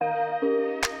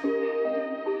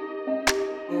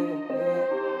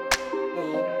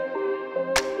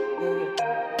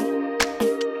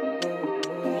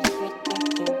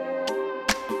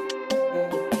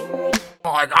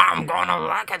like, I'm gonna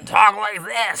fucking talk like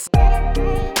this.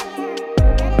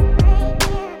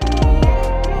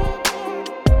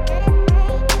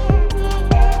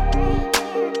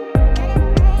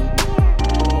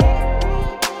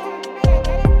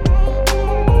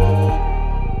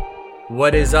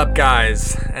 What is up,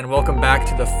 guys, and welcome back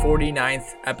to the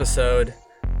 49th episode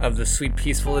of The Sweet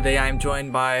Peaceful. Today I am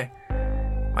joined by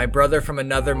my brother from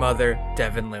another mother,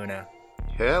 Devin Luna.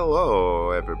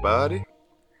 Hello, everybody.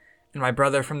 And my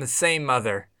brother from the same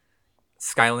mother,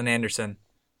 Skylan Anderson.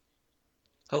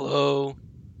 Hello.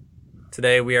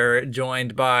 Today we are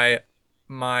joined by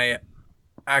my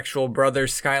actual brother,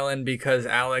 Skylan, because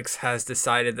Alex has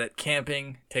decided that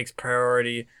camping takes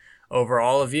priority over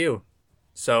all of you.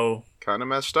 So, kind of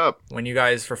messed up. When you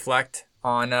guys reflect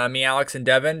on me, Alex, and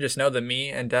Devin, just know that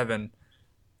me and Devin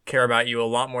care about you a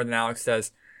lot more than Alex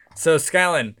does. So,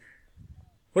 Skylan,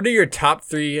 what are your top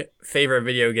 3 favorite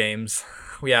video games?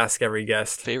 We ask every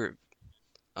guest. Favorite?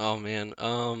 Oh, man.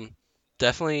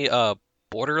 Definitely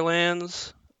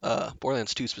Borderlands.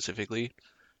 Borderlands 2 specifically.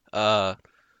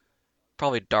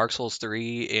 Probably Dark Souls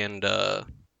 3 and...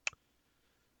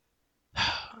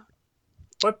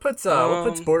 What puts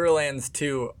Borderlands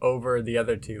 2 over the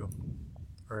other two?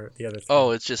 Or the other three?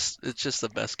 Oh, it's just the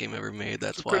best game ever made.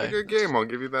 That's why. It's a pretty good game. I'll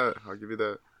give you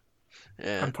that.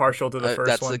 Yeah. I'm partial to the first one.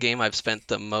 That's the game I've spent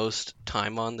the most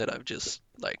time on that I've just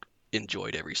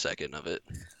enjoyed every second of it.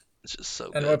 It's just so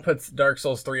good. And what puts Dark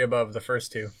Souls 3 above the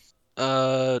first two?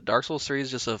 Dark Souls 3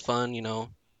 is just a fun,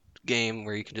 game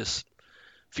where you can just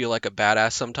feel like a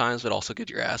badass sometimes, but also get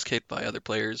your ass kicked by other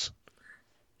players.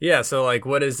 Yeah, so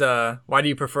why do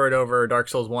you prefer it over Dark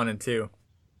Souls 1 and 2?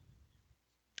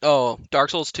 Oh, Dark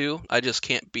Souls 2, I just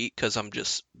can't beat because I'm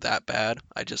just that bad.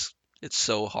 It's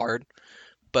so hard.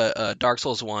 But Dark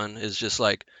Souls 1 is just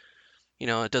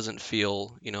it doesn't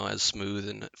feel, as smooth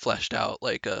and fleshed out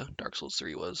like Dark Souls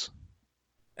 3 was.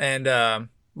 And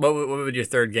what would your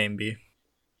third game be?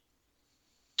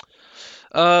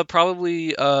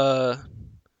 Probably,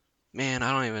 man,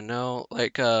 I don't even know.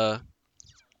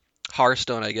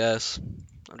 Hearthstone, I guess.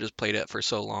 I've just played it for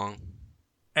so long.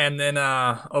 And then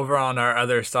over on our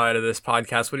other side of this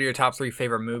podcast, what are your top 3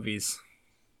 favorite movies?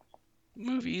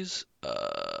 Movies?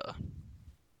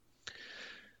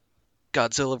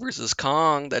 Godzilla vs.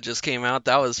 Kong that just came out.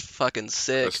 That was fucking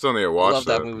sick. I still need to watch Love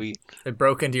that movie. It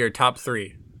broke into your top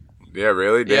 3. Yeah,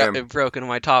 really? Damn. Yeah, it broke into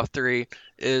my top 3. It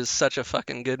is such a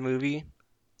fucking good movie.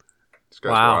 This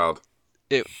guy's wild.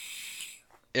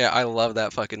 Yeah, I love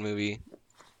that fucking movie.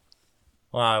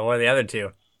 Wow, what are the other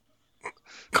two?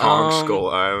 Kong Skull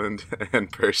Island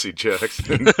and Percy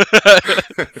Jackson.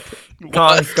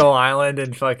 Kong Skull Island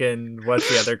and fucking what's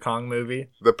the other Kong movie?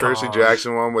 The Percy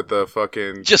Jackson one with the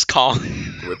fucking just Kong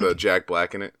with Jack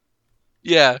Black in it.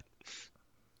 Yeah.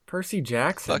 Percy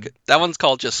Jackson. Fuck it. That one's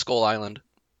called just Skull Island.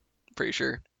 Pretty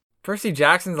sure. Percy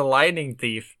Jackson's a lightning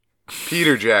thief.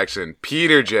 Peter Jackson.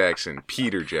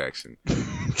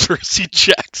 Percy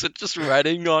Jackson just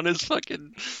riding on his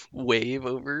fucking wave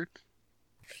over.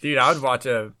 Dude, I would watch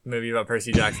a movie about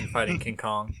Percy Jackson fighting King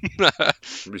Kong.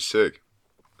 It'd be sick.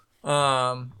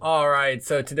 Alright,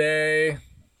 so today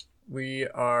we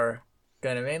are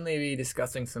going to mainly be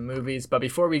discussing some movies, but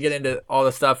before we get into all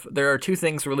the stuff, there are 2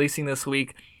 things releasing this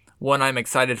week. One I'm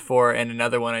excited for, and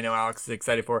another one I know Alex is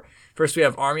excited for. First, we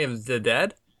have Army of the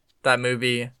Dead, that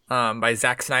movie by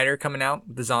Zack Snyder coming out,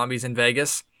 the zombies in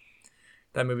Vegas.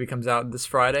 That movie comes out this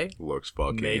Friday. Looks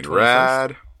fucking May 21st.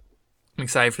 rad. I'm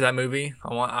excited for that movie.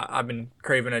 I've been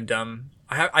craving a dumb...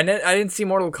 I didn't see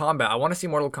Mortal Kombat. I want to see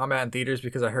Mortal Kombat in theaters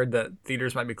because I heard that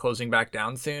theaters might be closing back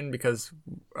down soon because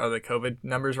of the COVID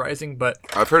numbers rising, but...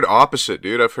 I've heard opposite,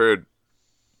 dude. I've heard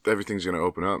everything's going to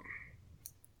open up.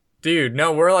 Dude,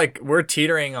 no, we're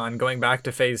teetering on going back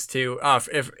to phase 2.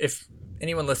 If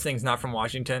anyone listening is not from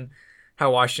Washington,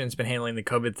 how Washington's been handling the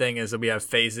COVID thing is that we have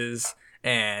phases,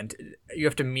 and you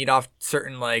have to meet off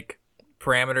certain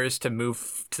parameters to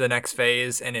move to the next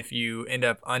phase, and if you end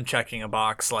up unchecking a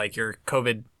box, like your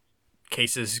COVID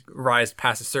cases rise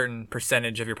past a certain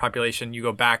percentage of your population, you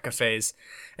go back a phase.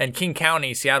 And King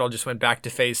County, Seattle, just went back to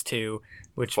phase 2,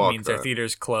 which means their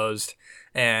theaters closed,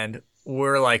 and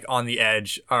we're on the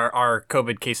edge. Our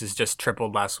COVID cases just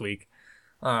tripled last week.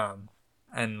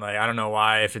 And I don't know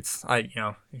why, if it's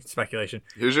speculation.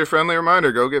 Here's your friendly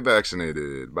reminder: go get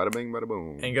vaccinated. Bada bing, bada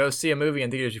boom. And go see a movie in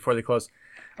theaters before they close.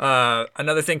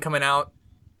 Another thing coming out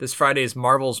this Friday is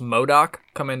Marvel's MODOK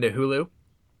coming to Hulu,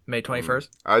 May 21st.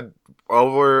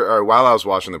 While I was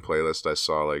watching the playlist, I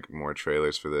saw more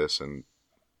trailers for this, and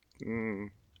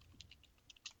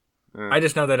I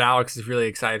just know that Alex is really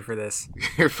excited for this.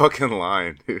 You're fucking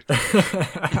lying, dude.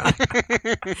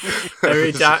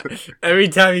 every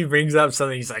time he brings up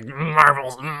something, he's like,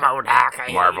 Marvel's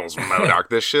MODOK. Marvel's MODOK.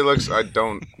 This shit looks... I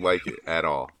don't like it at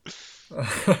all.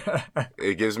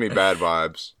 It gives me bad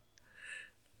vibes.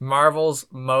 Marvel's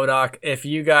MODOK. If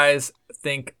you guys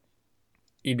think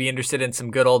you'd be interested in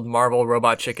some good old Marvel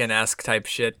Robot Chicken-esque type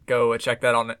shit, go check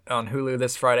that on Hulu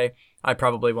this Friday. I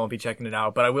probably won't be checking it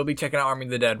out, but I will be checking out Army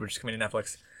of the Dead, which is coming to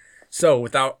Netflix. So,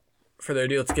 without further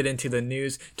ado, let's get into the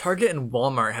news. Target and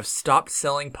Walmart have stopped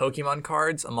selling Pokemon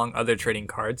cards, among other trading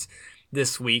cards,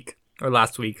 this week, or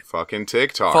last week. Fucking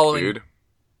TikTok, dude.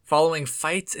 Following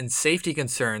fights and safety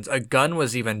concerns, a gun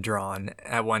was even drawn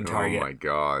at one Target. Oh my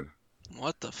god.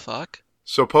 What the fuck?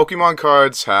 So Pokemon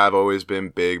cards have always been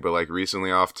big, but like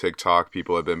recently off TikTok,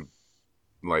 people have been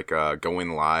like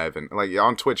going live and like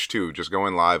on Twitch too, just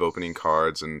going live, opening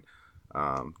cards and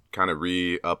kind of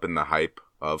re-upping the hype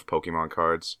of Pokemon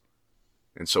cards.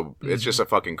 And so it's just a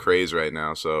fucking craze right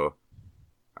now. So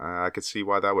I could see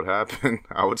why that would happen.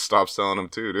 I would stop selling them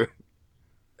too, dude.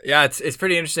 Yeah, it's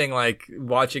pretty interesting, like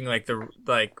watching like the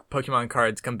Pokemon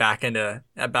cards come back into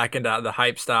the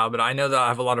hype style. But I know that I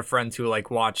have a lot of friends who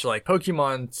like watch like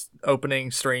Pokemon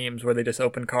opening streams where they just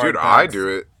open cards. Dude, I do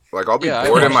it. Like I'll be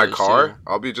bored in my car. Too.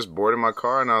 I'll be just bored in my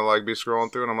car, and I'll like be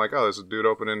scrolling through, and I'm like, oh, there's a dude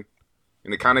opening,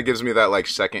 and it kind of gives me that like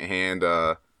secondhand,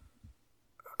 I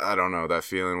don't know, that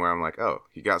feeling where I'm like, oh,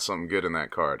 he got something good in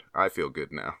that card. I feel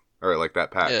good now, or like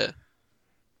that pack. Yeah.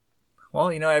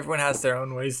 Well, you know, everyone has their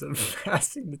own ways of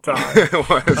passing the time.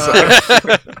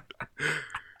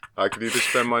 I could either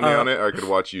spend money on it or I could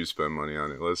watch you spend money on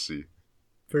it. Let's see.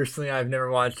 Personally, I've never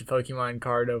watched a Pokemon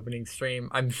card opening stream.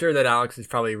 I'm sure that Alex is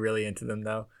probably really into them,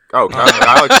 though. Oh,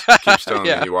 Alex keeps telling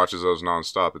me he watches those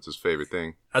nonstop. It's his favorite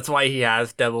thing. That's why he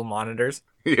has devil monitors.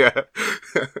 Yeah.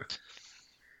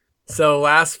 So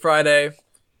last Friday,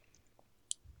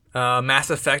 Mass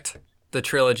Effect, the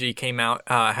trilogy, came out.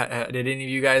 Did any of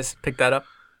you guys pick that up?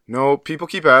 No, people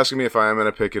keep asking me if I am going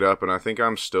to pick it up, and I think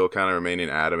I'm still kind of remaining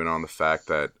adamant on the fact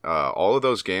that all of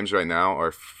those games right now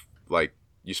are like,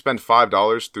 you spend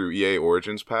 $5 through EA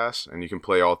Origins Pass, and you can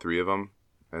play all three of them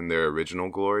in their original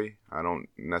glory. I don't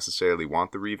necessarily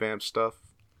want the revamped stuff.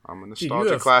 I'm a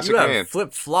nostalgia classic man. You have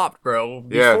flip-flopped, bro.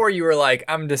 Before you were like,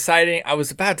 I'm deciding, I was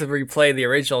about to replay the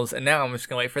originals, and now I'm just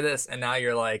going to wait for this. And now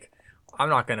you're like, I'm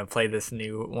not going to play this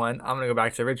new one. I'm going to go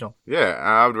back to the original. Yeah,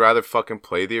 I would rather fucking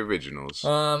play the originals.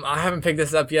 I haven't picked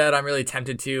this up yet. I'm really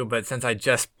tempted to, but since I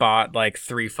just bought like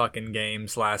 3 fucking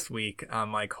games last week,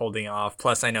 I'm like holding off.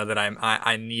 Plus, I know that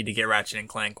I need to get Ratchet and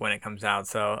Clank when it comes out,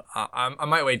 so I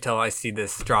might wait till I see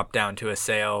this drop down to a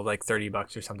sale, like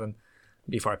 $30 or something,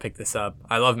 before I pick this up.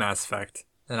 I love Mass Effect,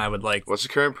 and I would like. What's the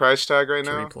current price tag right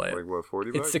now? Replay it. Like what,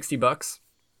 $40? It's $60.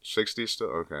 60 still?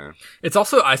 Okay. It's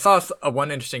also, I saw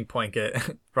one interesting point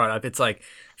get brought up. It's like,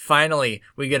 finally,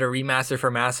 we get a remaster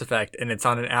for Mass Effect, and it's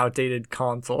on an outdated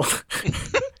console.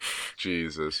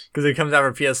 Jesus. Because it comes out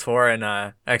for PS4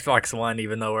 and Xbox One,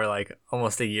 even though we're like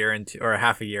almost a year into, or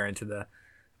half a year into the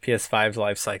PS5's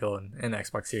life cycle and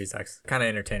Xbox Series X. Kind of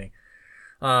entertaining.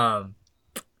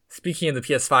 Speaking of the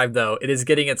PS5, though, it is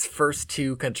getting its first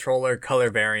 2 controller color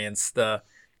variants.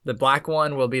 The black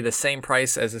one will be the same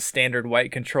price as a standard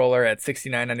white controller at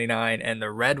 $69.99, and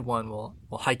the red one will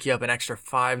hike you up an extra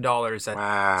 $5 at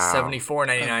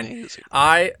 $74.99.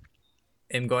 I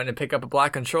am going to pick up a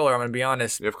black controller, I'm going to be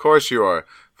honest. Of course you are.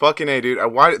 Fucking A, dude.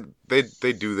 Why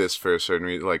they do this for a certain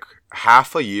reason? Like,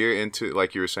 half a year into,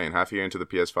 like you were saying, half a year into the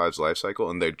PS5's life cycle,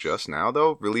 and they're just now,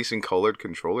 though, releasing colored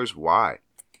controllers? Why?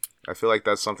 I feel like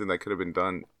that's something that could have been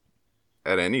done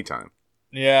at any time.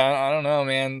 Yeah, I don't know,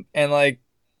 man. And, like,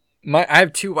 I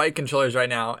have 2 white controllers right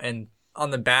now, and on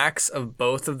the backs of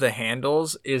both of the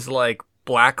handles is like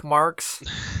black marks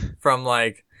from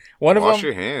like Wash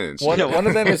your hands. One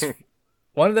of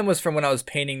them was from when I was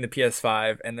painting the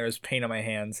PS5, and there was paint on my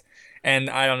hands. And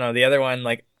I don't know, the other one,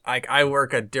 like I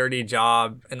work a dirty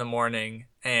job in the morning,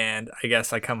 and I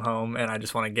guess I come home and I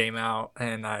just want to game out,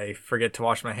 and I forget to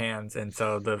wash my hands, and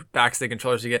so the backs of the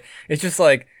controllers you get, it's just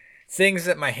like things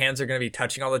that my hands are going to be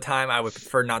touching all the time. I would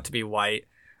prefer not to be white.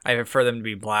 I prefer them to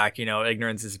be black, you know,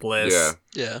 ignorance is bliss.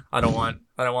 Yeah. I don't want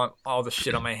all the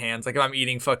shit on my hands. Like if I'm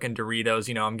eating fucking Doritos,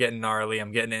 you know, I'm getting gnarly,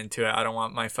 I'm getting into it. I don't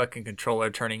want my fucking controller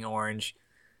turning orange.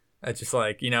 It's just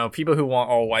like, you know, people who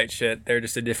want all white shit, they're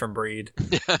just a different breed.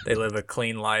 They live a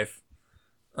clean life.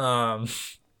 So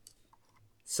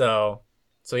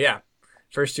yeah.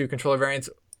 First 2 controller variants.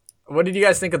 What did you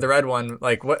guys think of the red one?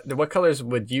 Like what colors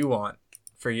would you want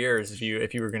for yours if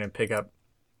you were gonna pick up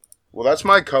Well, that's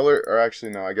my color. Or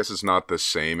actually, no. I guess it's not the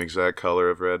same exact color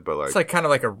of red, but It's like like kind of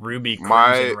like a ruby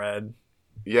my crimson red.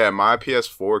 my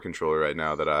PS4 controller right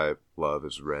now that I love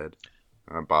is red.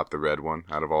 I bought the red one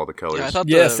out of all the Yeah, colors.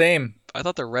 Yeah, same. I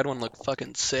thought the red one looked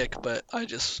fucking sick, but I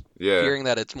just Yeah. hearing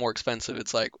that it's more expensive,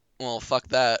 it's like, well, fuck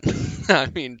that. I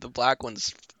mean, the black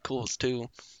one's cool too.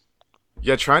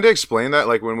 Yeah, trying to explain that,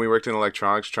 like when we worked in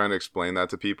electronics, trying to explain that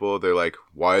to people, they're like,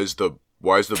 "Why is the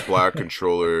black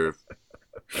controller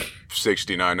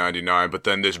 $69.99, but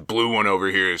then this blue one over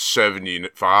here is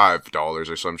 $75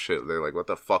 or some shit?" They're like, "What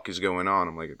the fuck is going on?"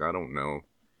 I'm like, "I don't know.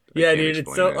 I Yeah, can't dude, it's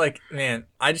explain so it." like, man,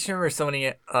 I just remember so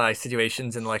many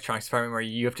situations in the electronics department where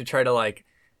you have to try to like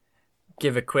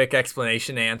give a quick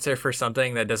explanation answer for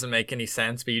something that doesn't make any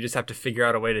sense, but you just have to figure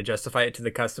out a way to justify it to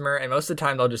the customer. And most of the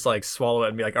time, they'll just like swallow it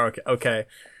and be like, oh, okay, okay.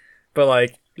 But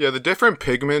like, Yeah, the different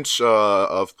pigments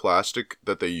of plastic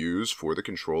that they use for the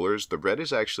controllers, the red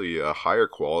is actually a higher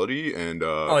quality and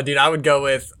oh, dude, I would go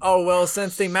with, oh, well,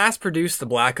 since they mass produced the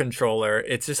black controller,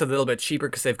 it's just a little bit cheaper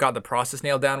because they've got the process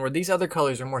nailed down, where these other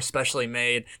colors are more specially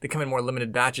made. They come in more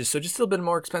limited batches, so just a little bit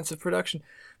more expensive production.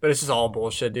 But it's just all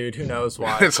bullshit, dude. Who knows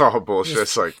why? it's all bullshit.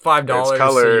 Just It's like $5 it's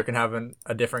color. so you can have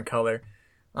a different color.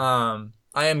 I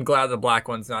am glad the black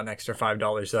one's not an extra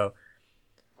 $5 though,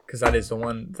 because that is the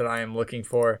one that I am looking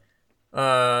for.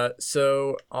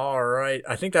 So all right,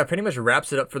 I think that pretty much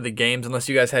wraps it up for the games. Unless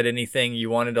you guys had anything you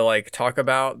wanted to like talk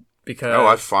about, because No,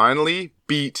 I finally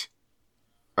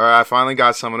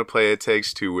got someone to play It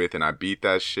Takes Two with, and I beat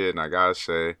that shit. And I gotta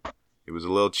say, it was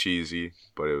a little cheesy,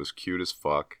 but it was cute as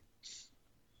fuck.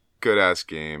 Good ass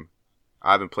game.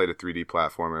 I haven't played a 3D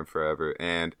platformer in forever,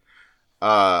 and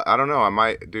I don't know. I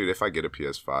might, dude. If I get a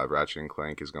PS5, Ratchet and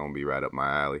Clank is gonna be right up my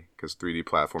alley because 3D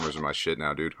platformers are my shit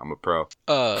now, dude. I'm a pro.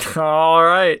 all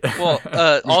right. Well,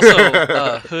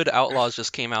 also, Hood Outlaws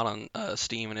just came out on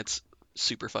Steam, and it's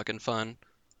super fucking fun.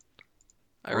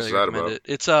 I What's really that recommend about?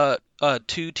 it. It's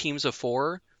two teams of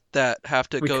four that have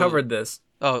to We go. covered this.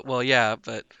 Oh well, yeah,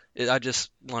 but I just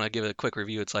want to give it a quick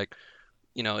review. It's like,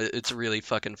 it's really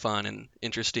fucking fun and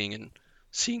interesting, and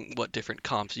seeing what different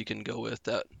comps you can go with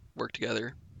that work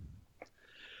together.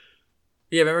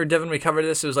 Yeah, remember Devin? We covered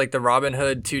this. It was like the Robin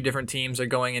Hood. Two different teams are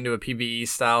going into a PvE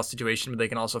style situation, but they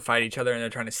can also fight each other, and they're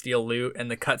trying to steal loot. And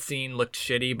the cutscene looked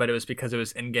shitty, but it was because it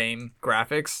was in-game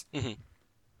graphics.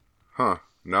 Huh?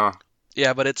 Nah.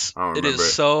 Yeah, but I don't it remember is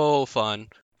it. so fun.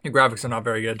 The graphics are not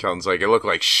very good, Kelton's like, it looked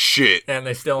like shit. and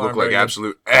they still aren't Looked like very good.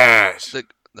 absolute ass.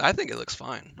 I think it looks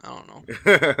fine. I don't know.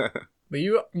 But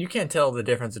you can't tell the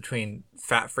difference between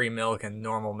fat-free milk and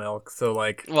normal milk. So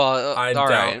like, Well, I all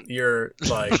doubt right. you're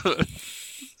like.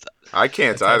 I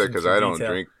can't either Attention because to I don't detail.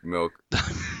 drink milk.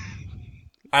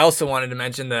 I also wanted to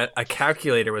mention that a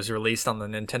calculator was released on the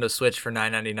Nintendo Switch for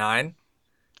 $9.99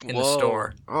 in the Whoa.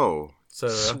 store. Oh, So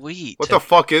Sweet. what the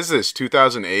fuck is this?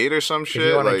 2008 or some if shit?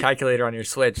 you want a Like, calculator on your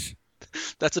Switch,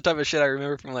 That's the type of shit I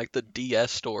remember from like the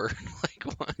DS store.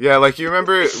 Like what? yeah, like you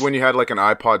remember when you had like an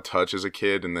iPod Touch as a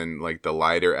kid, and then like the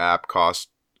lighter app cost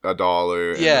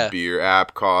 $1, and Yeah. the beer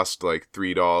app cost like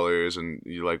 $3, and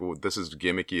you're like, well, this is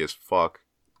gimmicky as fuck.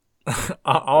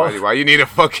 Why you need a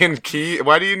fucking key?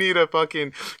 Why do you need a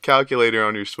fucking calculator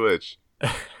on your Switch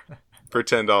for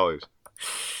 $10?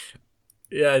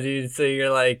 yeah, dude. So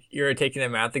you're taking a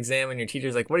math exam, and your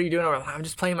teacher's like, "What are you doing?" I'm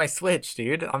just playing my Switch,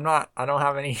 dude. I don't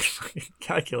have any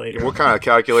calculator. What kind of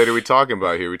calculator are we talking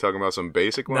about here? We talking about some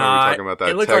basic one? or are Nah, we talking about it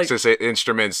that looked Texas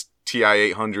Instruments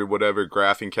TI-800 whatever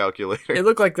graphing calculator? It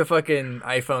looked like the fucking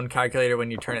iPhone calculator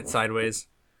when you turn it sideways.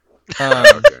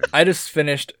 Okay. I just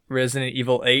finished Resident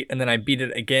Evil 8, and then I beat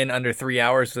it again under 3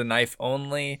 hours with a knife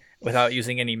only, without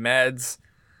using any meds.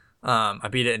 I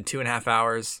beat it in 2.5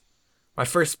 hours. My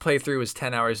first playthrough was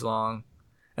 10 hours long,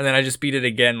 and then I just beat it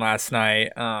again last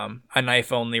night, a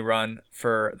knife only run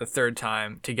for the third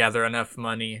time to gather enough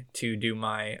money to do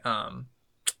my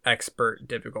expert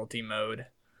difficulty mode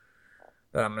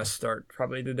that I'm gonna start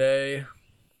probably today.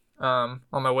 On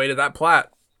my way to that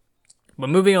plat. But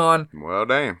moving on, Well,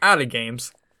 damn. out of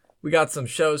games, we got some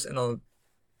shows and a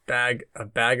bag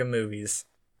of movies.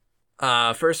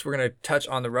 First, we're gonna touch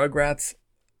on the Rugrats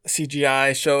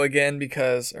CGI show again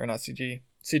or not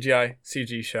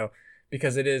CG show,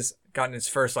 because it is gotten its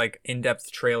first like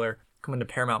in-depth trailer coming to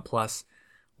Paramount Plus.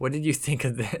 What did you think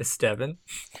of this, Devin?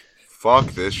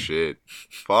 Fuck this shit.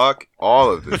 Fuck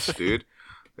all of this, dude.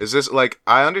 Is this like,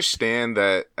 I understand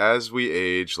that as we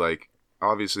age, like,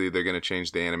 obviously they're going to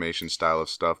change the animation style of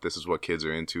stuff. This is what kids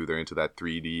are into. They're into that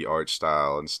 3D art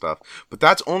style and stuff. But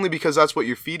that's only because that's what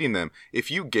you're feeding them. If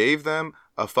you gave them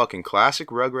a fucking classic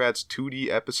Rugrats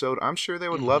 2D episode, I'm sure they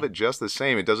would love it just the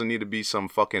same. It doesn't need to be some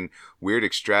fucking weird,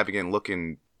 extravagant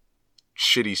looking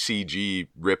shitty CG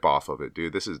ripoff of it,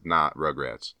 dude. This is not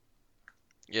Rugrats.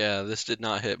 Yeah, this did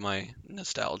not hit my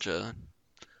nostalgia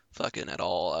fucking at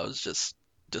all. I was just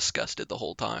disgusted the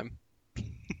whole time.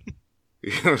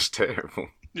 It was terrible.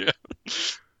 Yeah.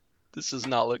 This does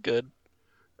not look good.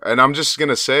 And I'm just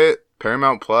gonna say it,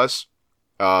 Paramount Plus,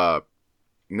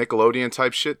 Nickelodeon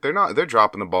type shit, they're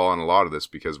dropping the ball on a lot of this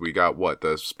because we got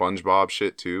the SpongeBob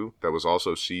shit too, that was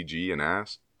also CG and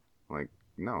ass. Like,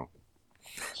 no.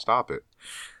 Stop it.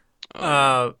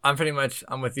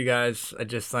 I'm with you guys. I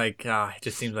just it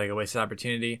just seems like a wasted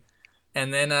opportunity.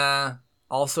 And then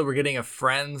also we're getting a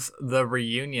Friends the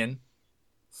reunion.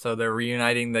 So they're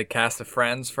reuniting the cast of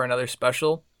Friends for another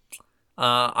special.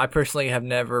 I personally have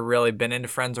never really been into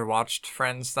Friends or watched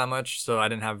Friends that much, so I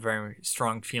didn't have very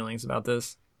strong feelings about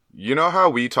this. You know how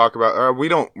we talk about,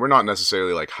 we're not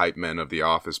necessarily like hype men of The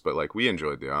Office, but like we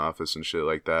enjoyed The Office and shit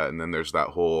like that. And then there's that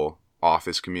whole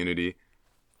Office community.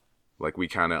 Like we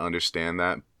kind of understand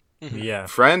that. Yeah.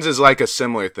 Friends is like a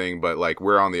similar thing, but like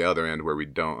we're on the other end where we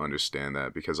don't understand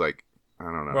that because like, I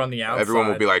don't know. We're on the outside. Everyone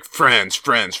will be like, Friends.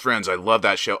 I love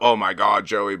that show. Oh my God,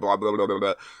 Joey, blah, blah, blah, blah,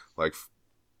 blah. Like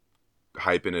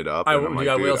hyping it up. I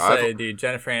like, will say, dude,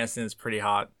 Jennifer Aniston is pretty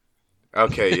hot.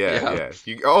 Okay, yeah.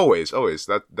 You always.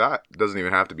 That doesn't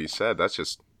even have to be said. That's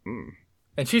just.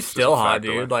 And she's still hot,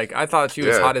 dude. Like I thought she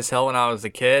was hot as hell when I was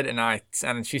a kid,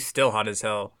 and she's still hot as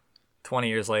hell 20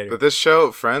 years later. But this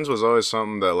show, Friends, was always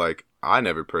something that like I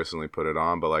never personally put it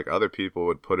on, but like other people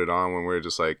would put it on when we were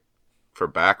just like for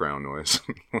background noise.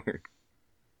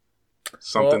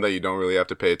 Something that you don't really have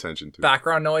to pay attention to.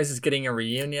 Background noise is getting a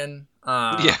reunion.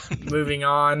 Moving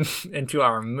on into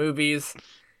our movies.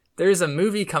 There's a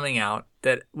movie coming out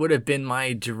that would have been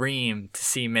my dream to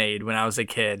see made when I was a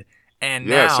kid. And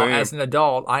now, same. as an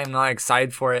adult, I am not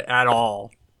excited for it at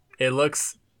all. It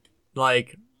looks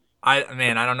like... I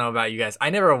don't know about you guys. I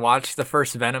never watched the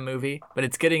first Venom movie, but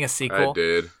it's getting a sequel.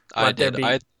 I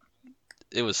did.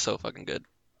 It was so fucking good.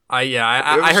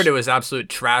 I heard it was absolute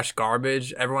trash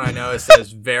garbage. Everyone I know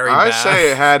says very bad. I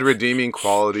say it had redeeming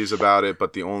qualities about it,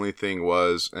 but the only thing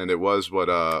was, and it was what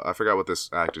I forgot what this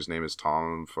actor's name is,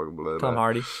 Tom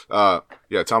Hardy.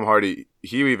 Tom Hardy.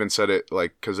 He even said it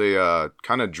like because they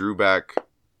kind of drew back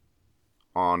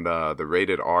on the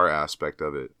rated R aspect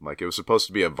of it. Like it was supposed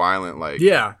to be a violent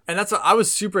and that's what, I was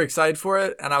super excited for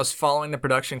it, and I was following the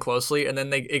production closely, and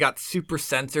then it got super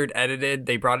censored, edited.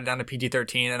 They brought it down to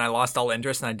PG-13, and I lost all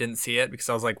interest, and I didn't see it because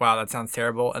I was like, wow, that sounds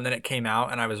terrible. And then it came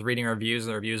out, and I was reading reviews,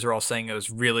 and the reviews were all saying it was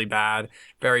really bad,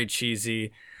 very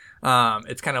cheesy.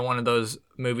 It's kind of one of those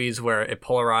movies where it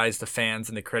polarized the fans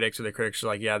and the critics, or the critics were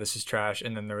like, yeah, this is trash,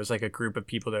 and then there was like a group of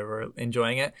people that were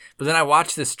enjoying it. But then I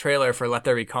watched this trailer for Let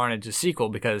There Be Carnage, the sequel,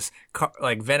 because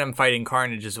like Venom fighting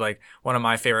Carnage is like one of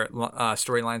my favorite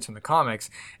storylines from the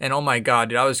comics, and oh my God,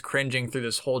 dude, I was cringing through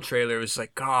this whole trailer. It was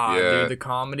like, God, dude, the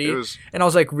comedy. And I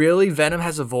was like, really? Venom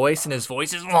has a voice, and his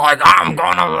voice is like, I'm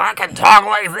gonna like and talk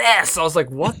like this. I was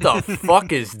like, what the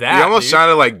fuck is that? He almost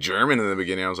sounded like German in the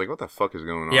beginning. I was like, what the fuck is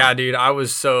going on? Yeah, dude, I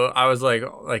was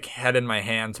like head in my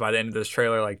hands by the end of this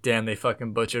trailer. Like, damn, they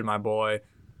fucking butchered my boy.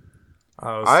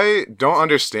 I don't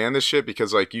understand this shit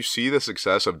because like you see the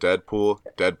success of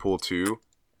Deadpool 2,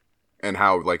 and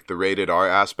how like the rated R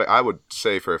aspect. I would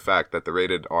say for a fact that the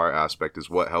rated R aspect is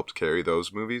what helped carry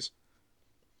those movies.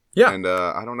 Yeah, and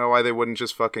I don't know why they wouldn't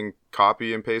just fucking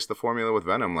copy and paste the formula with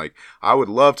Venom. Like, I would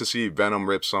love to see Venom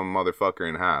rip some motherfucker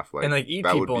in half, like, and like eat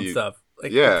people and stuff.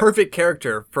 Like, yeah, the perfect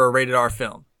character for a rated R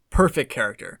film. Perfect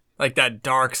character. Like that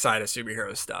dark side of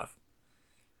superhero stuff.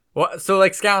 What? So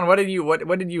like, Scout, what did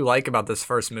you like about this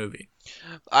first movie?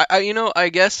 I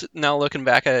guess now looking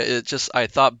back at it, I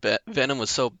thought Venom was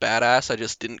so badass. I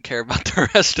just didn't care about the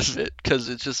rest of it because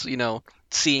it's just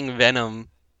seeing Venom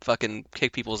fucking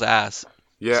kick people's ass.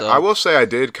 Yeah, so. I will say I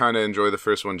did kind of enjoy the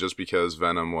first one just because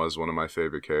Venom was one of my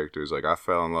favorite characters. Like I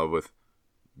fell in love with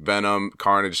Venom,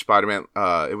 Carnage, Spider-Man.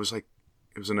 It was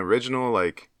an original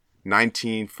like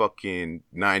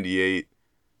 1998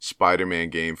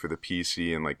 Spider-Man game for the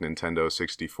PC and like Nintendo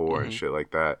 64 and shit like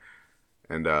that.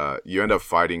 And you end up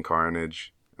fighting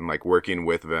Carnage and like working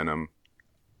with Venom.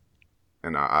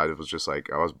 And I was just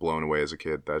like, I was blown away as a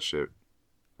kid. That shit.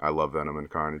 I love Venom and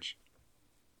Carnage.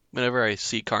 Whenever I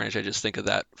see Carnage, I just think of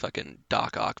that fucking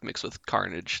Doc Ock mixed with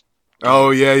Carnage.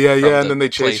 Oh, yeah. And then they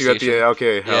chase you at the end.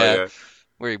 Okay, hell yeah.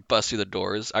 Where he busts through the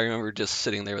doors. I remember just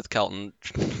sitting there with Kelton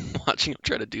watching him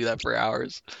try to do that for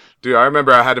hours. Dude, I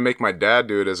remember I had to make my dad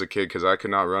do it as a kid because I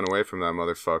could not run away from that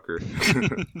motherfucker.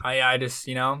 I just,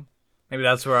 maybe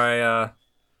that's where I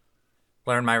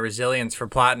learned my resilience for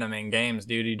platinum in games,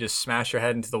 dude. You just smash your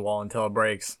head into the wall until it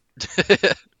breaks.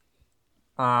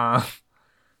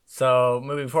 So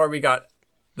moving forward, we got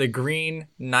The Green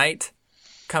Knight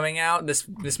coming out. This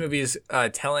movie is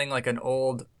telling like an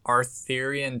old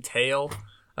Arthurian tale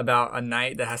about a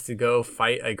knight that has to go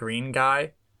fight a green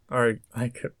guy or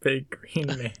like a big green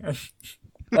man.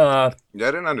 Yeah,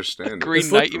 I didn't understand it. Green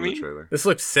This Knight, looked- you mean? Trailer. This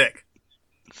looks sick.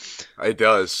 It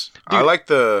does. I Dude. like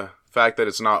the fact that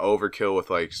it's not overkill with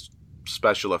like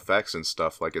special effects and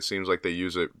stuff. Like it seems like they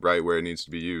use it right where it needs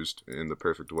to be used in the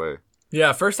perfect way.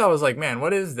 Yeah, at first I was like, man,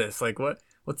 what is this? Like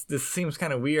what's this seems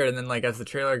kind of weird, and then like as the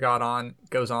trailer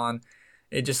goes on,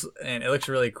 it looks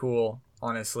really cool,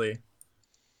 honestly.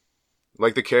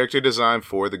 Like the character design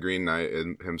for the Green Knight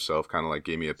himself kind of like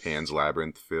gave me a Pan's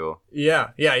Labyrinth feel. Yeah.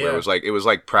 Where it was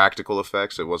like practical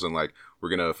effects. It wasn't like we're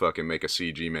gonna fucking make a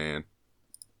CG man.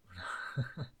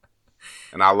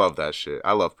 And I love that shit.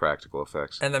 I love practical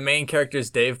effects. And the main character is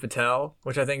Dave Patel,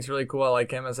 which I think is really cool. I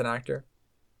like him as an actor.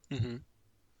 Mm-hmm.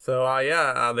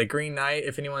 So the Green Knight.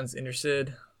 If anyone's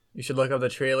interested, you should look up the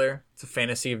trailer. It's a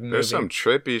fantasy movie. There's some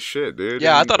trippy shit, dude.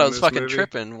 Yeah, I in- thought I in was this fucking movie.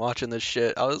 tripping watching this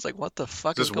shit. I was like, what the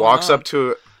fuck is Just going walks on? up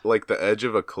to like the edge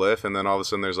of a cliff, and then all of a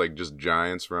sudden there's like just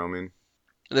giants roaming.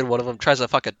 And then one of them tries to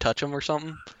fucking touch him or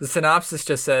something. The synopsis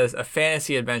just says, a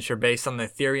fantasy adventure based on the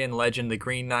Arthurian legend The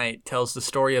Green Knight tells the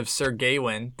story of Sir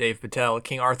Gawain, Dave Patel,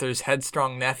 King Arthur's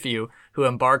headstrong nephew, who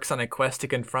embarks on a quest to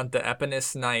confront the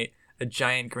Eponus Knight, a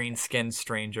giant green-skinned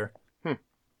stranger.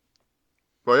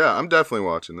 Well, yeah, I'm definitely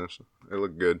watching this. It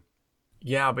looked good.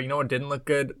 Yeah, but you know what didn't look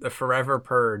good? The Forever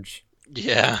Purge.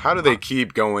 Yeah. How do they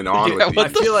keep going on Yeah, with what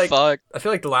these? I feel the like- fuck? I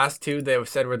feel like the last two they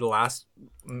said were the last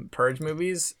Purge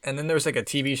movies, and then there was like a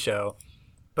TV show.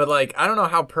 But like, I don't know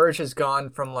how Purge has gone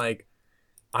from like,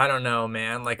 I don't know,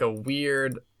 man, like a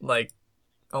weird, like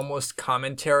almost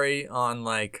commentary on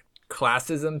like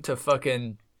classism to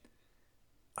fucking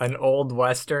an old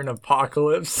Western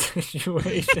apocalypse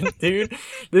situation, dude.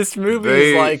 This movie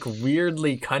is like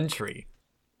weirdly country.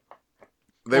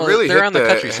 They Well, really they're hit on the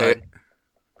countryside.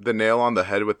 the nail on the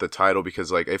head with the title,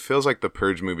 because like it feels like the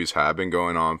Purge movies have been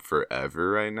going on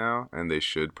forever right now, and they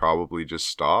should probably just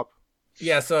stop.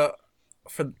 Yeah, so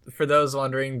for those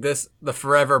wondering, the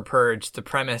Forever Purge, the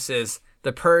premise is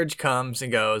the Purge comes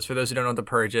and goes. For those who don't know what the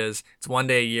Purge is, it's one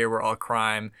day a year where all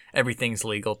crime, everything's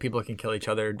legal, people can kill each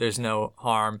other, there's no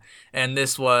harm. And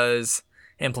this was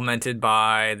implemented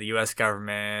by the US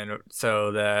government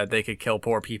so that they could kill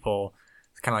poor people.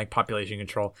 It's kind of like population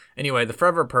control. Anyway, the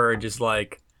Forever Purge is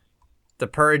like the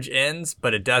Purge ends,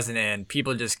 but it doesn't end.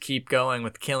 People just keep going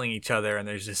with killing each other, and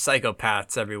there's just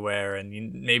psychopaths everywhere, and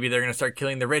maybe they're going to start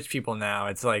killing the rich people now.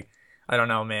 It's like, I don't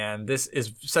know, man. This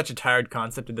is such a tired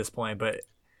concept at this point, but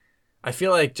I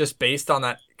feel like just based on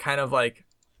that kind of like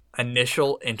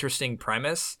initial interesting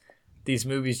premise, these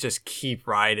movies just keep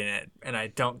riding it, and I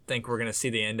don't think we're going to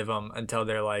see the end of them until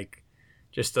they're like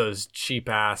just those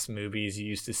cheap-ass movies you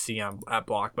used to see at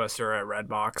Blockbuster or at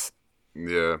Redbox.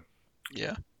 Yeah.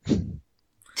 Yeah.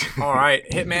 All right,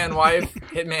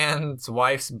 Hitman's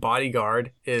Wife's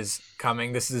Bodyguard is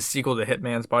coming. This is a sequel to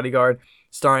Hitman's Bodyguard,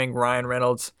 starring Ryan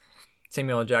Reynolds,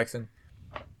 Samuel L. Jackson.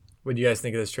 What do you guys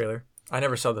think of this trailer? I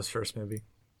never saw this first movie.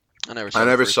 I never saw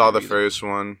the movie either. first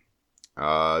one.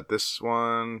 This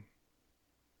one,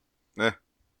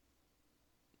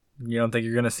 You don't think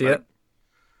you're gonna see it?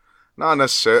 not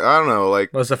necessarily. I don't know.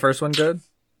 Like, Was the first one good?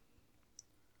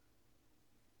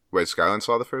 wait, Skyline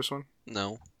saw the first one?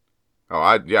 No. Oh,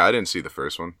 I didn't see the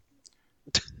first one.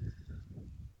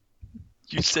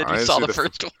 You said I you didn't saw see the the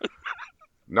first one.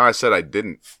 No, I said I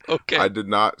didn't. Okay. I did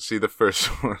not see the first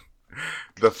one.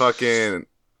 The fucking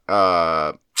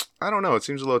I don't know, it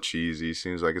seems a little cheesy.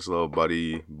 Seems like it's a little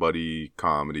buddy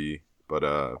comedy, but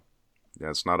yeah,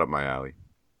 it's not up my alley.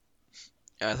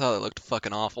 I thought it looked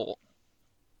fucking awful.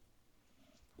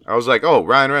 I was like, "Oh,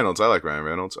 Ryan Reynolds. I like Ryan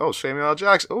Reynolds. Oh, Samuel L.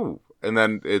 Jackson. Oh." And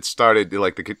then it started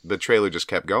like the trailer just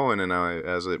kept going, and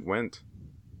as it went,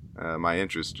 my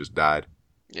interest just died.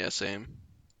 Yeah, same.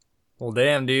 Well,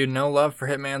 damn, dude, no love for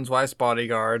Hitman's Wife's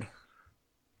Bodyguard.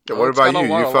 Yeah, Oh, what it's about got a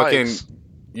you? lot You of fucking likes.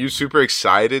 you super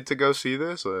excited to go see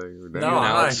this? Like, No, Now I'm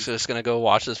not. Alex just gonna go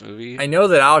watch this movie. I know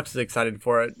that Alex is excited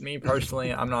for it. Me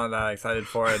personally, I'm not that excited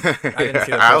for it. I didn't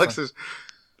see the first Alex one. is.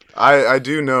 I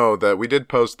do know that we did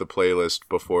post the playlist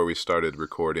before we started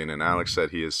recording, and Alex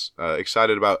said he is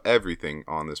excited about everything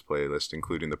on this playlist,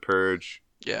 including The Purge.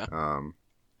 Yeah.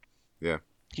 Yeah,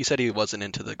 He said he wasn't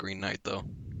into the Green Knight though.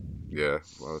 yeah.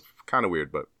 Well, kind of weird,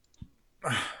 but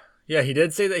Yeah, he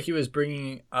did say that he was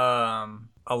bringing a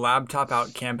laptop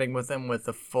out camping with him with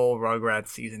the full Rugrats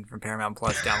season from Paramount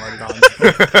Plus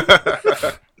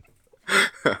downloaded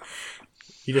on.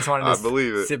 He just wanted I to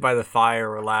believe it. sit by the fire,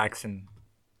 relax, and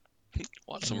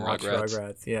Watch some watch Rugrats.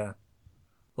 Rugrats. Yeah.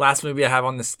 Last movie I have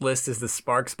on this list is the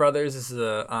Sparks Brothers. This is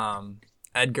a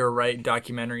Edgar Wright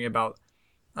documentary about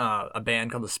a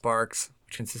band called the Sparks,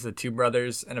 which consists of two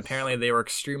brothers, and apparently they were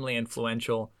extremely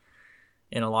influential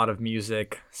in a lot of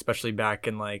music, especially back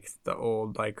in like the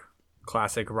old like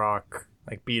classic rock,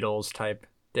 like Beatles type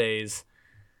days.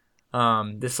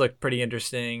 This looked pretty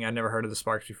interesting. I'd never heard of the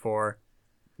Sparks before.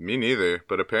 Me neither,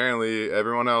 but apparently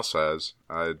everyone else has.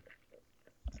 I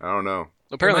don't know.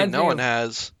 Apparently Reminds no me one of-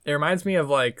 has. It reminds me of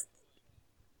like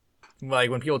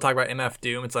when people talk about MF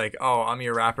Doom, it's like, oh, I'm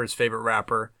your rapper's favorite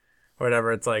rapper, or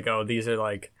whatever. It's like, oh, these are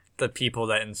like the people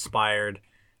that inspired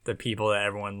the people that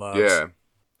everyone loves. Yeah.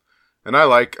 And I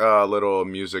like little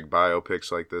music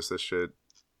biopics like this. This shit,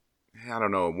 I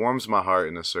don't know, it warms my heart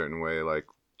in a certain way. Like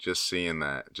just seeing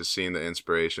the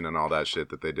inspiration and all that shit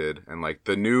that they did, and like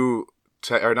the new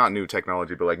or not new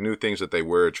technology, but like new things that they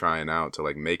were trying out to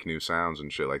like make new sounds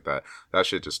and shit like that. That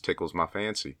shit just tickles my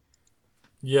fancy.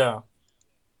 Yeah.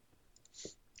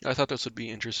 I thought this would be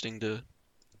interesting to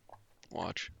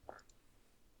watch.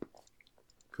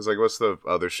 Cause like, what's the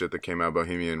other shit that came out?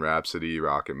 Bohemian Rhapsody,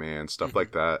 Rocket Man, stuff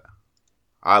like that.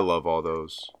 I love all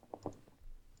those.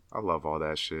 I love all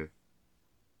that shit.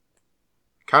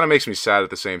 Kind of makes me sad at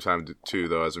the same time too,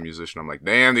 though. As a musician, I'm like,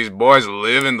 damn, these boys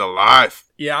living the life.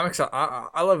 Yeah, I'm excited.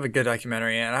 I love a good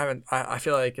documentary, and I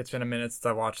feel like it's been a minute since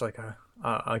I watched like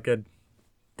a good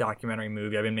documentary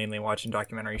movie. I've been mainly watching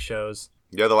documentary shows.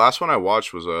 Yeah, the last one I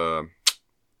watched was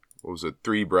what was it,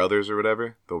 Three Brothers or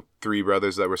whatever? The three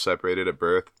brothers that were separated at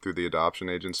birth through the adoption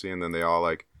agency, and then they all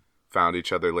like found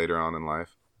each other later on in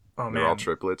life. Oh They're all man,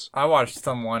 triplets. I watched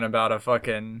someone about a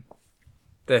fucking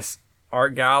this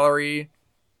art gallery,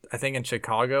 I think in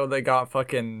Chicago. They got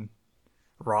fucking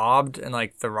robbed, and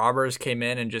like the robbers came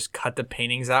in and just cut the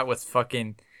paintings out with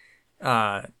fucking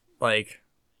like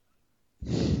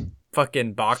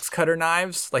fucking box cutter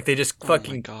knives. Like they just Oh my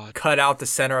fucking God. cut out the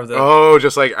center of the Oh,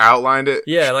 just like outlined it.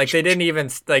 yeah, like they didn't even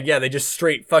like they just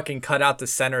straight fucking cut out the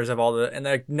centers of all the, and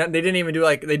they didn't even do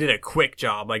like, they did a quick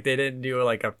job. Like they didn't do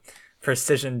like a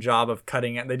precision job of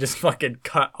cutting it. They just fucking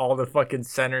cut all the fucking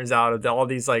centers out of all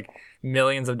these like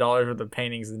millions of dollars worth of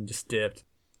paintings and just dipped.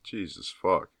 Jesus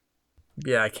fuck.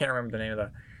 Yeah, I can't remember the name of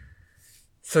that.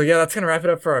 So yeah, that's gonna wrap it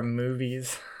up for our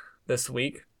movies this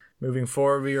week. Moving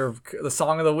forward, the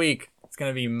song of the week. It's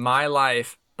gonna be "My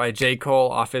Life" by J.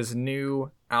 Cole off his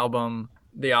new album,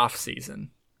 The Off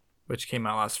Season, which came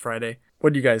out last Friday.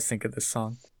 What do you guys think of this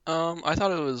song? I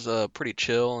thought it was pretty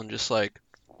chill and just like,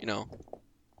 you know,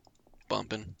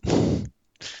 bumping.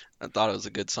 I thought it was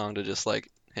a good song to just like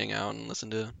hang out and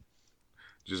listen to.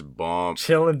 Just bump.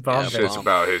 Chill and bump. Yeah, Shit's bump.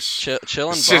 about his Chill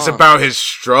and It's just bump. about his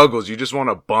struggles. You just want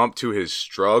to bump to his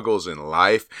struggles in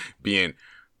life, being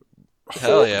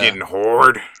Hell yeah. getting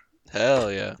whored. Hell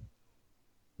yeah.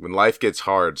 When life gets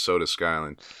hard, so does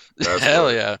Skyland. That's Hell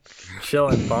what- yeah. Chill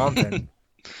and bumping.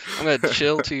 I'm gonna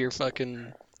chill to your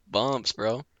fucking bumps,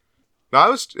 bro.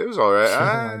 No, it was all right.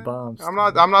 Chill my bumps.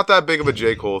 I'm not that big of a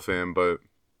J. Cole fan, but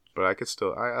I could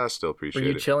still I still Were appreciate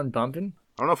you it. chill and bumping?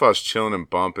 I don't know if I was chilling and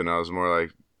bumping. I was more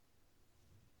like,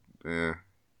 yeah.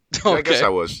 Okay. I guess I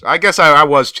was. I guess I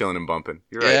was chilling and bumping.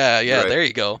 You're right. Yeah, You're right. there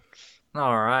you go.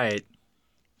 All right.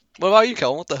 What about you,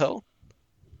 Kellen? What the hell?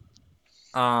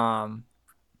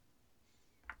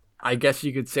 I guess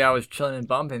you could say I was chilling and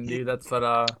bumping, dude. That's what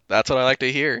That's what I like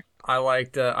to hear. I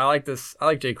liked. I like this. I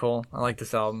like J. Cole. I like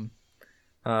this album.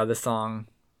 This song,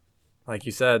 like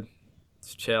you said,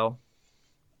 it's chill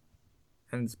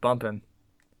and it's bumping.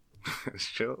 It's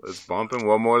chill. It's bumping.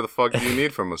 What more the fuck do you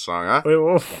need from a song, huh? Wait,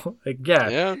 whoa. Like, yeah.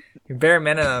 Yeah. Bare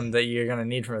minimum that you're gonna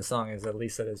need from a song is at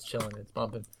least that it's chilling, it's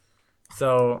bumping.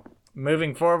 So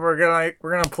moving forward,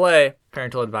 we're gonna play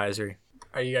Parental Advisory.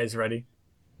 Are you guys ready?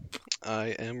 I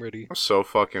am ready. I'm so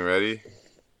fucking ready.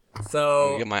 I'm So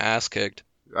gonna get my ass kicked.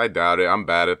 I doubt it. I'm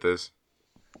bad at this.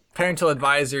 Parental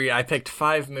Advisory. I picked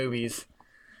 5 movies.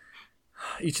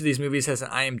 Each of these movies has an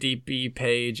IMDb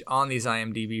page. On these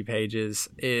IMDb pages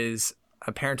is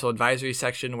a parental advisory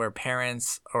section where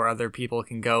parents or other people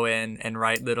can go in and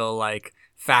write little like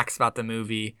facts about the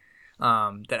movie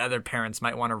that other parents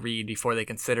might want to read before they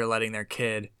consider letting their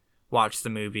kid watch the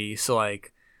movie. So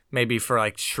like maybe for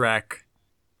like Shrek,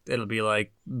 it'll be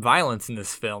like violence in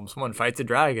this film. Someone fights a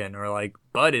dragon, or like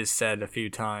Bud is said a few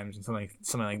times, and something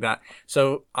like that.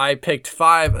 So I picked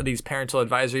 5 of these parental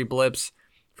advisory blips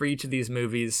for each of these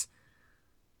movies.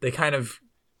 They kind of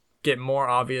get more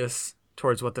obvious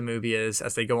towards what the movie is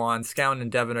as they go on. Scout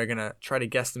and Devin are gonna try to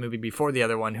guess the movie before the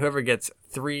other one. Whoever gets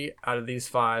 3 out of these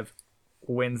 5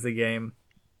 wins the game.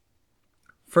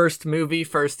 First movie,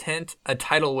 first hint: a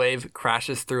tidal wave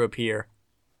crashes through a pier.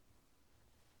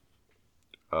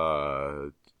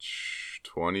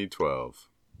 2012.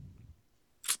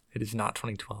 It is not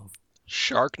 2012.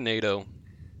 Sharknado.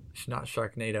 It's not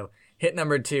Sharknado. Hit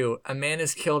number 2. A man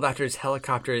is killed after his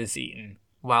helicopter is eaten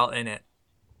while in it.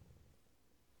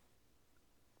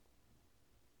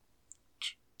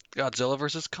 Godzilla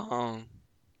vs. Kong.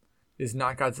 It is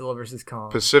not Godzilla vs.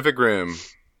 Kong. Pacific Rim.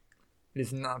 It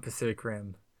is not Pacific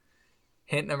Rim.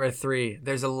 Hint number 3.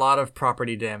 There's a lot of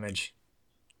property damage.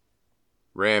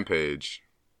 Rampage.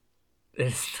 It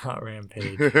is not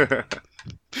Rampage.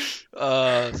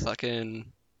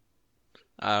 Fucking...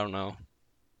 I don't know.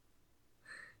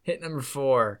 Hint number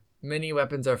 4. Many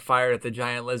weapons are fired at the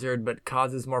giant lizard, but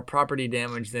causes more property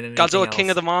damage than anything Godzilla else. King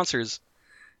of the Monsters.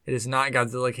 It is not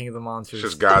Godzilla King of the Monsters.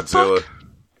 It's just Godzilla.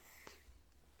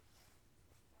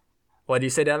 What do you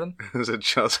say, Devin? Is it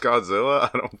just Godzilla?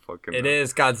 I don't fucking know. It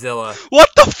is Godzilla. What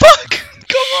the fuck?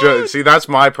 Come on! See, that's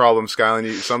my problem,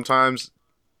 Skyline. Sometimes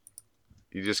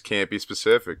you just can't be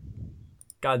specific.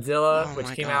 Godzilla, Oh which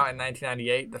my came God. out in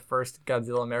 1998, the first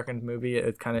Godzilla American movie.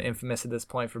 It's kind of infamous at this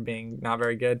point for being not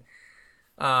very good.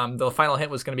 The final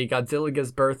hint was going to be Godzilla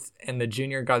gives birth, and the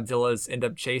junior Godzillas end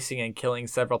up chasing and killing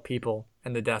several people,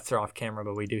 and the deaths are off camera,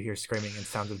 but we do hear screaming and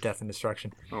sounds of death and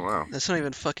destruction. Oh, wow. That's not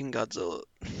even fucking Godzilla.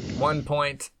 1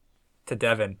 point to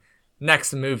Devin.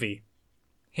 Next movie.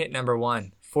 Hint number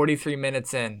 1. 43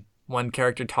 minutes in, one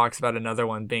character talks about another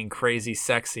one being crazy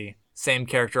sexy. Same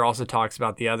character also talks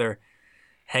about the other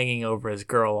hanging over his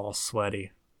girl all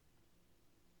sweaty.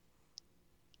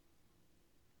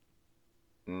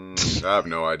 I have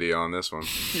no idea on this one.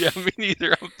 Yeah, me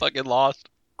neither. I'm fucking lost.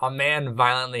 A man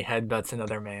violently headbutts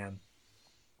another man.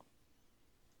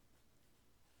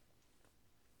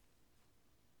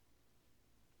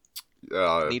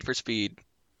 Need for Speed.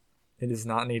 It is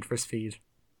not Need for Speed.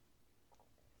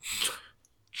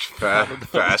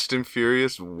 Fast and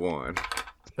Furious 1.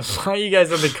 Why are you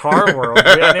guys in the car world?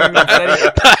 We haven't even said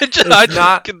it.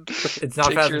 It's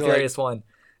not Fast and Furious 1.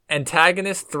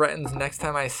 Antagonist threatens next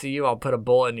time I see you, I'll put a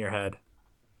bullet in your head.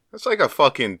 That's like a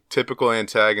fucking typical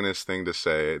antagonist thing to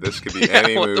say. This could be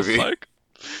any what movie. The fuck?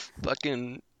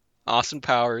 Fucking Austin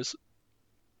Powers.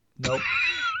 Nope.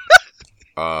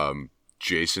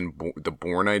 Jason, The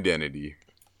Bourne Identity.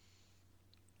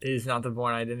 It is not The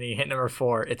Bourne Identity. Hint number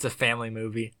 4. It's a family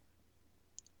movie.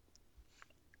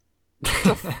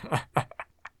 I'm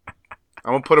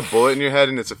gonna put a bullet in your head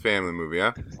and it's a family movie,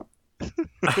 huh?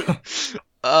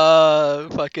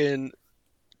 Fucking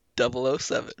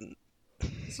 007.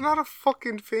 It's not a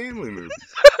fucking family movie.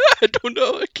 I don't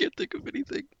know. I can't think of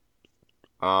anything.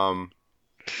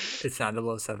 It's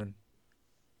not 007.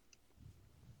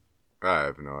 I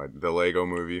have no idea. The Lego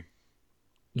movie.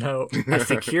 No. A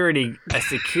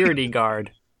security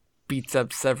guard beats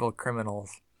up several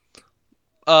criminals.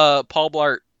 Paul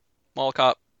Blart. Mall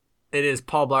Cop. It is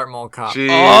Paul Blart Mall Cop.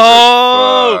 Jesus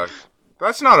Oh! fuck.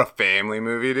 That's not a family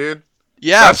movie, dude.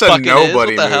 Yeah, That's a fucking nobody is. What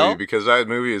the movie hell? because that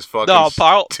movie is fucking No,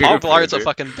 Paul stupid, Blart's a dude.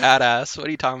 fucking badass. What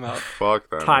are you talking about? Fuck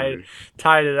that movie.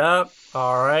 Tied it up.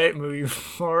 All right, moving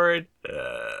forward.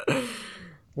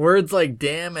 Words like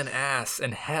damn and ass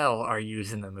and hell are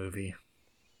used in the movie.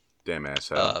 Damn ass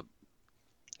hell.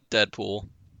 Deadpool.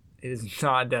 It is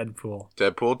not Deadpool.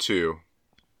 Deadpool 2.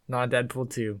 Not Deadpool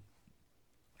 2.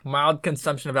 Mild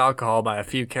consumption of alcohol by a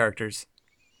few characters.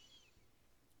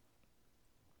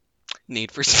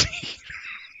 Need for Speed.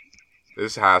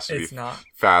 This has to It's be not.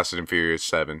 Fast and Furious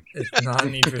 7. It's not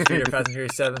Need for Speed or Fast and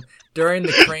Furious 7. During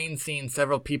the crane scene,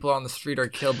 several people on the street are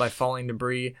killed by falling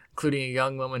debris, including a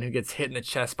young woman who gets hit in the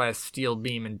chest by a steel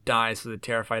beam and dies with a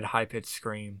terrified high-pitched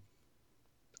scream.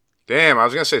 Damn, I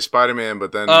was gonna say Spider-Man,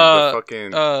 but then the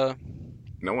fucking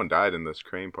no one died in this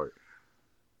crane part.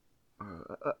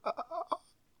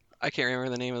 I can't remember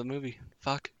the name of the movie.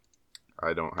 Fuck.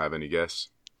 I don't have any guess.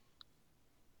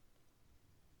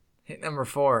 Hit number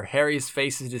 4. Harry's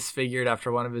face is disfigured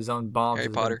after one of his own bombs Harry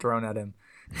has Potter. been thrown at him.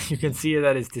 You can see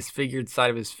that his disfigured side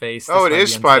of his face. Oh, it This might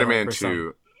is be unsettling Spider-Man for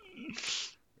some.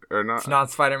 2. Or not? It's not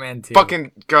Spider-Man 2.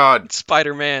 Fucking God.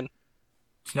 Spider-Man.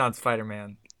 It's not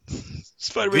Spider-Man.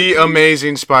 Spider-Man. The 3.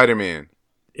 Amazing Spider-Man.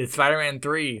 It's Spider-Man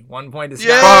 3. 1 point to Scott.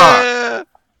 Yeah.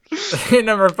 Hit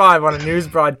number 5. On a news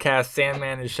broadcast,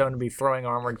 Sandman is shown to be throwing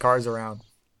armored cars around.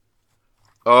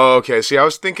 Oh, okay. See, I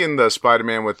was thinking the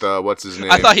Spider-Man with what's his name?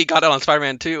 I thought he got it on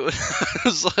Spider-Man 2. I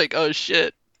was like, oh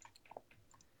shit.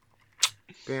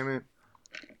 Damn it.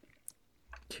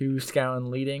 2 Scowen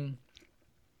leading.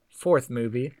 4th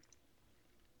movie.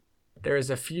 There is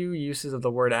a few uses of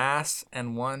the word ass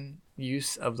and 1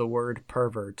 use of the word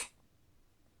pervert.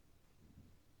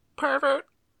 Pervert.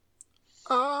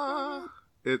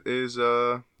 It is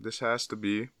this has to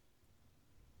be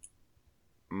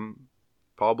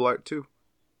Paul Blart 2.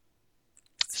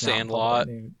 It's not Sandlot.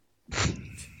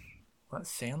 What,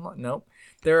 Sandlot? Nope.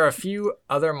 There are a few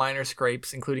other minor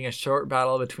scrapes, including a short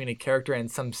battle between a character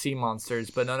and some sea monsters,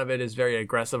 but none of it is very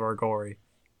aggressive or gory.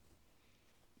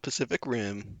 Pacific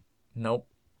Rim. Nope.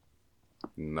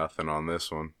 Nothing on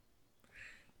this one.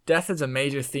 Death is a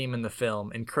major theme in the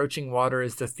film. Encroaching water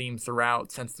is the theme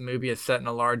throughout, since the movie is set in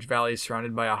a large valley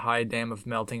surrounded by a high dam of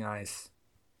melting ice.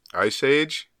 Ice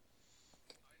Age?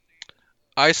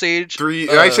 Ice Age. 3.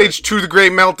 Ice Age 2, The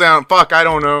Great Meltdown. Fuck, I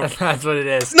don't know. That's what it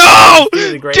is. No!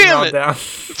 The Great Damn Meltdown. it!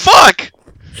 Fuck!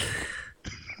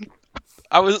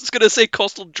 I was gonna say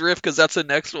Coastal Drift because that's the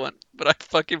next one, but I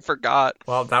fucking forgot.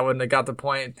 Well, that wouldn't have got the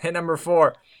point. Hit number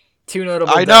 4. Two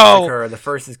notable I deaths know. occur. The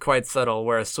first is quite subtle,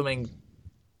 where a swimming...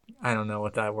 I don't know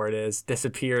what that word is.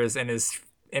 Disappears and his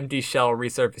empty shell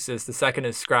resurfaces. The second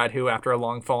is Scrat, who, after a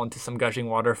long fall into some gushing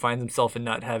water, finds himself in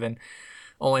nut heaven,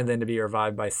 only then to be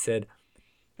revived by Sid.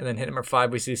 And then hit number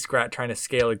 5, we see Scrat trying to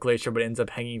scale a glacier, but ends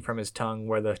up hanging from his tongue,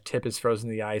 where the tip is frozen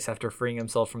to the ice. After freeing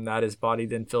himself from that, his body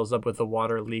then fills up with a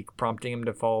water leak, prompting him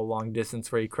to fall a long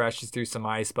distance, where he crashes through some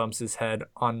ice, bumps his head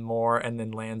on more, and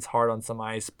then lands hard on some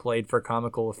ice, played for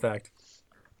comical effect.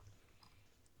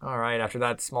 Alright, after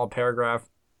that small paragraph,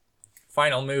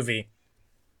 final movie.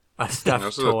 A stuffed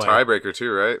This is toy. a tiebreaker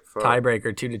too, right? Fuck.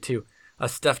 Tiebreaker 2-2. A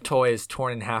stuffed toy is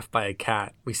torn in half by a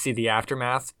cat. We see the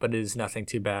aftermath, but it is nothing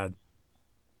too bad.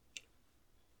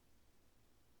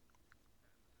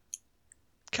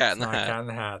 Cat in the Not Hat. Cat in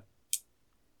the Hat.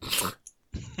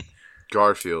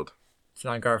 Garfield. It's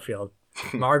not Garfield.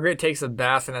 Margaret takes a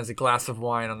bath and has a glass of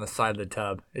wine on the side of the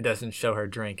tub. It doesn't show her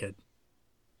drink it.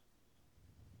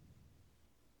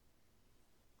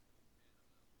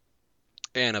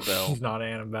 Annabelle. It's not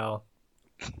Annabelle.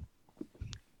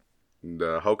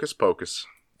 Hocus Pocus.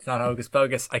 It's not Hocus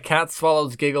Pocus. A cat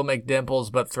swallows Giggle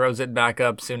McDimples but throws it back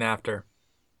up soon after.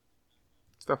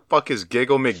 What the fuck is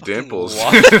Giggle McDimples?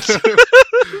 What?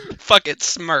 Fuck it,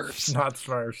 It's Smurfs. not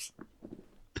Smurfs.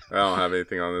 I don't have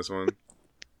anything on this one.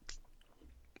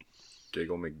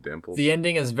 Giggle McDimples. The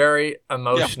ending is very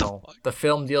emotional. Yeah, what the fuck? The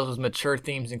film deals with mature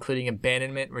themes including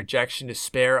abandonment, rejection,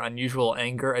 despair, unusual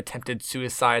anger, attempted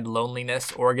suicide,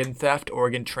 loneliness, organ theft,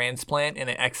 organ transplant, and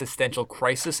an existential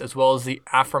crisis, as well as the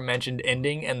aforementioned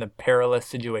ending and the perilous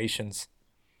situations.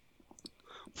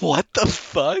 What the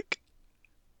fuck?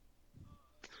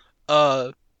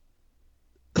 I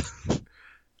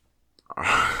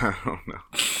don't know.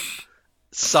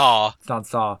 Saw. It's not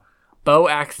Saw. Bo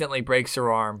accidentally breaks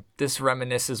her arm. This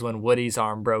reminisces when Woody's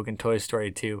arm broke in Toy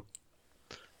Story 2.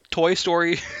 Toy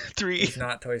Story 3. It's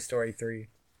not Toy Story 3.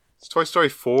 It's Toy Story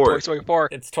 4. Toy Story 4.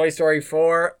 It's Toy Story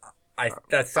 4. I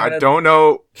don't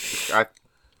know. I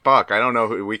don't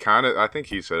know. I think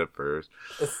he said it first.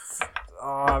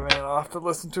 Oh man, I'll have to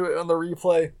listen to it on the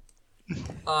replay.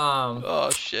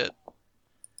 Oh shit.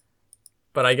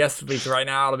 But I guess right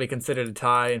now it'll be considered a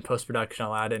tie. In post-production,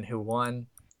 I'll add in who won.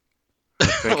 I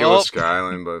think it was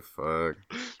Skyline, but fuck.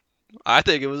 I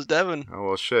think it was Devin. Oh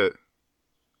well, shit.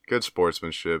 Good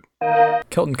sportsmanship.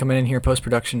 Kelton coming in here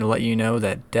post-production to let you know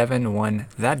that Devin won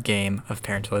that game of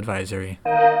Parental Advisory.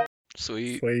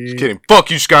 Sweet. Just kidding.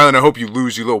 Fuck you, Skyline. I hope you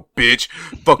lose, you little bitch.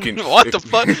 Fucking. What the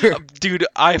fuck? Dude,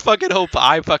 I fucking hope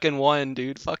I fucking won,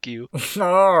 dude. Fuck you.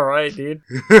 Alright, dude.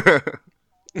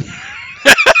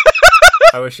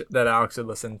 I wish that Alex would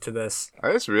listen to this.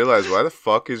 I just realized, why the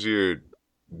fuck is your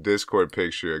Discord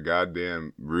picture a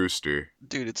goddamn rooster?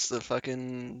 Dude, it's the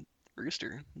fucking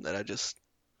rooster that I just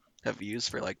have used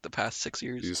for like the past 6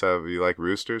 years. You like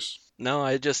roosters? No,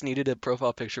 I just needed a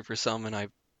profile picture for some and I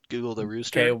Googled a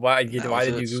rooster. Okay, why That did was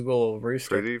you it. Google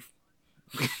rooster? Pretty.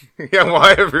 Yeah,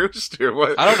 why a rooster?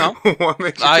 What? I don't know. What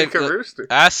makes you think a rooster?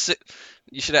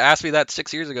 You should have asked me that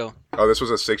 6 years ago. Oh, this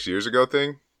was a 6 years ago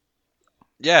thing?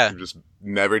 Yeah. You just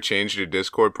never changed your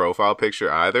Discord profile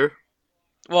picture either?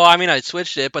 Well, I mean, I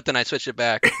switched it, but then I switched it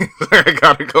back. I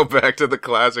gotta go back to the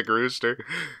classic rooster.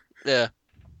 Yeah.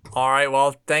 Alright,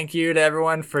 well, thank you to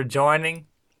everyone for joining.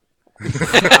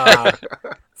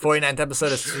 49th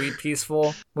episode of Sweet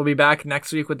Peaceful. We'll be back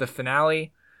next week with the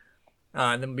finale.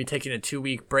 And then we'll be taking a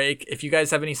 2-week break. If you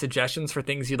guys have any suggestions for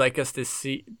things you'd like us to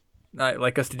see,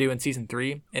 to do in season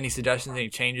 3, any suggestions, any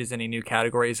changes, any new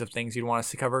categories of things you'd want us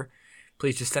to cover,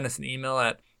 please just send us an email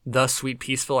at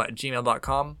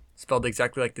thesweetpeaceful@gmail.com, spelled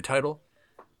exactly like the title,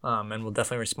 and we'll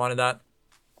definitely respond to that.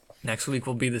 Next week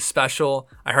will be the special.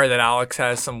 I heard that Alex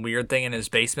has some weird thing in his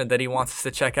basement that he wants us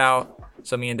to check out,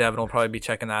 so me and Devin will probably be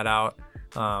checking that out.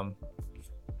 And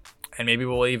maybe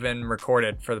we'll even record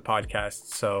it for the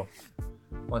podcast. So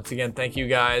once again, thank you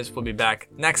guys. We'll be back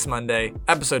next Monday,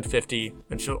 episode 50,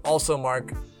 which will also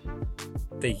mark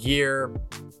the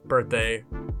birthday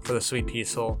for the Sweet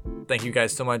Peaceful. thank you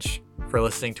guys so much for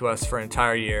listening to us for an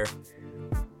entire year.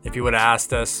 If you would have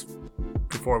asked us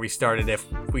before we started if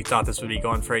we thought this would be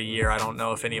going for a year, I don't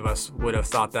know if any of us would have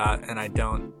thought that, and I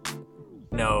don't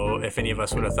know if any of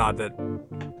us would have thought that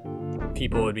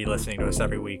people would be listening to us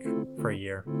every week for a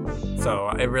year. So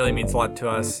it really means a lot to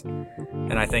us,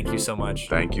 and I thank you so much.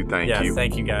 Thank you. Yeah,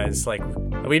 thank you guys. Like,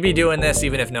 we'd be doing this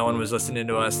even if no one was listening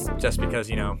to us, just because,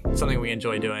 you know, it's something we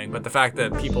enjoy doing. But the fact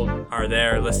that people are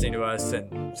there listening to us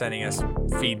and sending us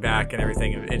feedback and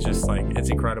everything, it's just like, it's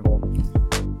incredible.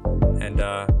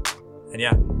 And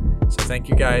yeah, so thank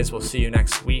you guys. We'll see you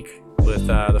next week with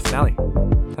the finale.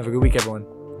 Have a good week, everyone.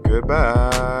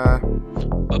 Goodbye.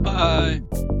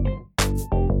 Bye-bye.